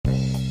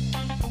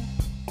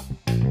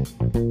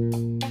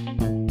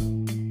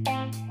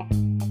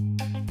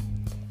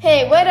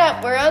Hey, what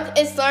up, world?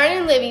 It's Lauren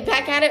and Libby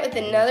back at it with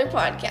another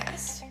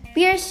podcast.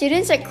 We are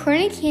students at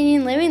Corona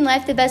Canyon living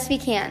life the best we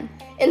can.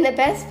 In the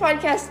best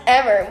podcast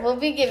ever, we'll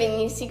be giving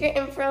you secret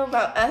info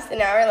about us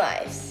and our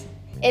lives.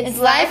 It's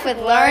Life with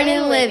Lauren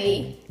and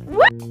Libby.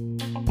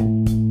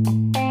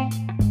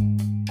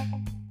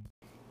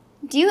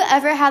 Do you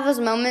ever have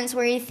those moments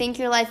where you think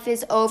your life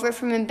is over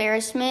from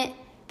embarrassment?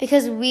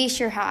 Because we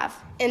sure have.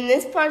 In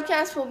this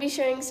podcast, we'll be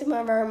sharing some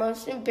of our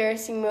most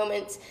embarrassing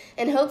moments,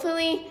 and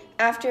hopefully,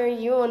 after,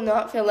 you will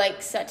not feel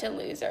like such a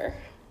loser.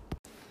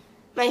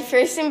 My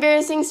first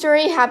embarrassing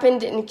story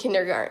happened in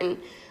kindergarten.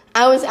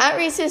 I was at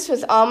recess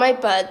with all my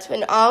buds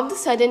when all of a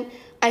sudden,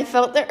 I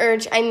felt the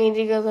urge I needed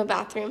to go to the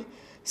bathroom.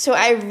 So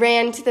I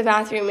ran to the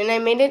bathroom, and I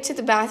made it to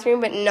the bathroom,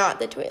 but not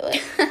the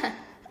toilet.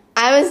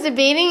 I was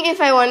debating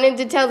if I wanted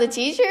to tell the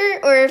teacher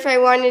or if I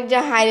wanted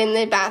to hide in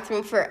the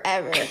bathroom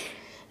forever.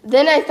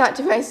 Then I thought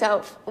to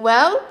myself,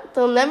 well,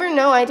 they'll never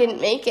know I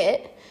didn't make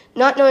it,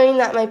 not knowing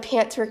that my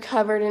pants were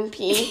covered in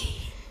pee.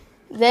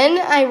 Then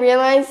I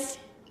realized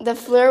the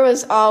floor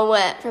was all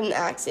wet from the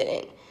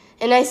accident,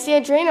 and I see a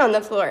drain on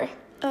the floor.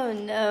 Oh,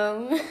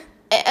 no.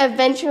 It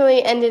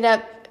eventually ended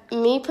up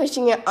me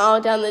pushing it all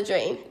down the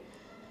drain.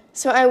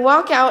 So I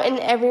walk out, and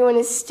everyone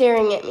is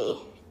staring at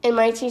me, and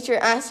my teacher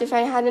asked if I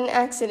had an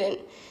accident,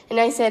 and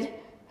I said,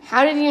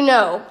 how did you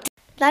know?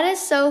 That is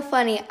so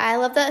funny. I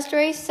love that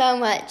story so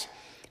much.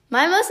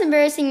 My most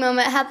embarrassing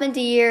moment happened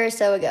a year or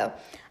so ago.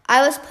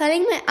 I was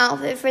planning my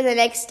outfit for the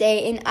next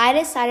day, and I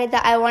decided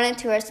that I wanted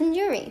to wear some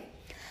jewelry.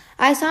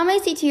 I saw my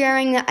CT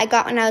earring that I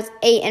got when I was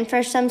 8, and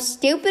for some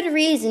stupid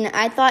reason,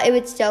 I thought it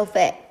would still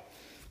fit.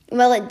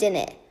 Well, it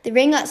didn't. The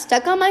ring got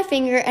stuck on my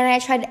finger, and I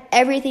tried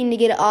everything to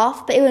get it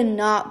off, but it would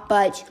not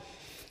budge.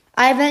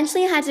 I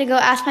eventually had to go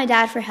ask my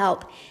dad for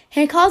help.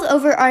 He called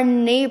over our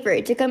neighbor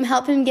to come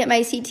help him get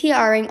my CT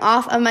earring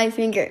off of my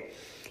finger.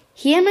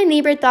 He and my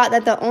neighbor thought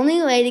that the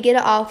only way to get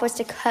it off was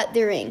to cut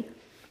the ring.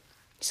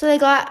 So they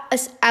got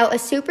out a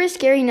super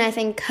scary knife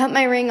and cut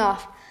my ring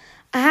off.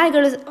 I had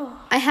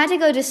to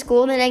go to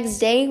school the next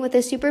day with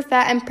a super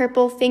fat and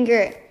purple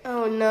finger.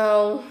 Oh,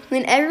 no.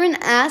 When everyone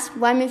asked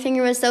why my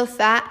finger was so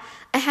fat,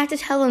 I had to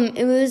tell them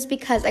it was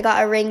because I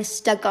got a ring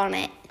stuck on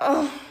it.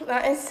 Oh,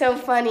 that is so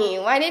funny.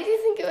 Why did you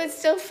think it would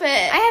still fit?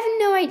 I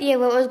have no idea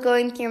what was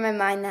going through my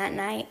mind that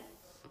night.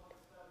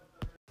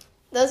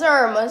 Those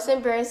are our most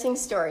embarrassing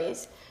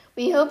stories.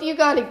 We hope you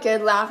got a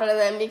good laugh out of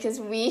them because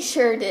we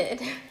sure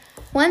did.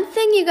 One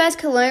thing you guys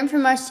could learn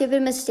from our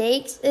stupid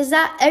mistakes is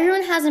that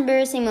everyone has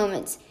embarrassing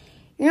moments.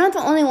 You're not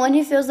the only one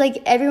who feels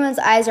like everyone's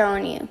eyes are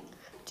on you.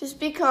 Just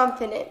be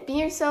confident, be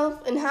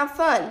yourself, and have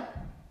fun.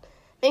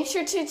 Make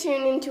sure to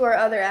tune into our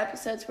other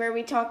episodes where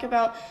we talk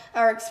about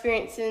our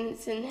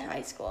experiences in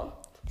high school.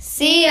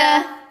 See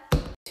ya!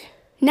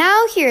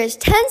 Now here is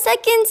 10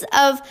 seconds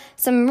of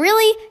some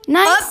really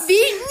nice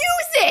upbeat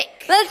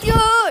music! Let's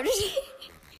go!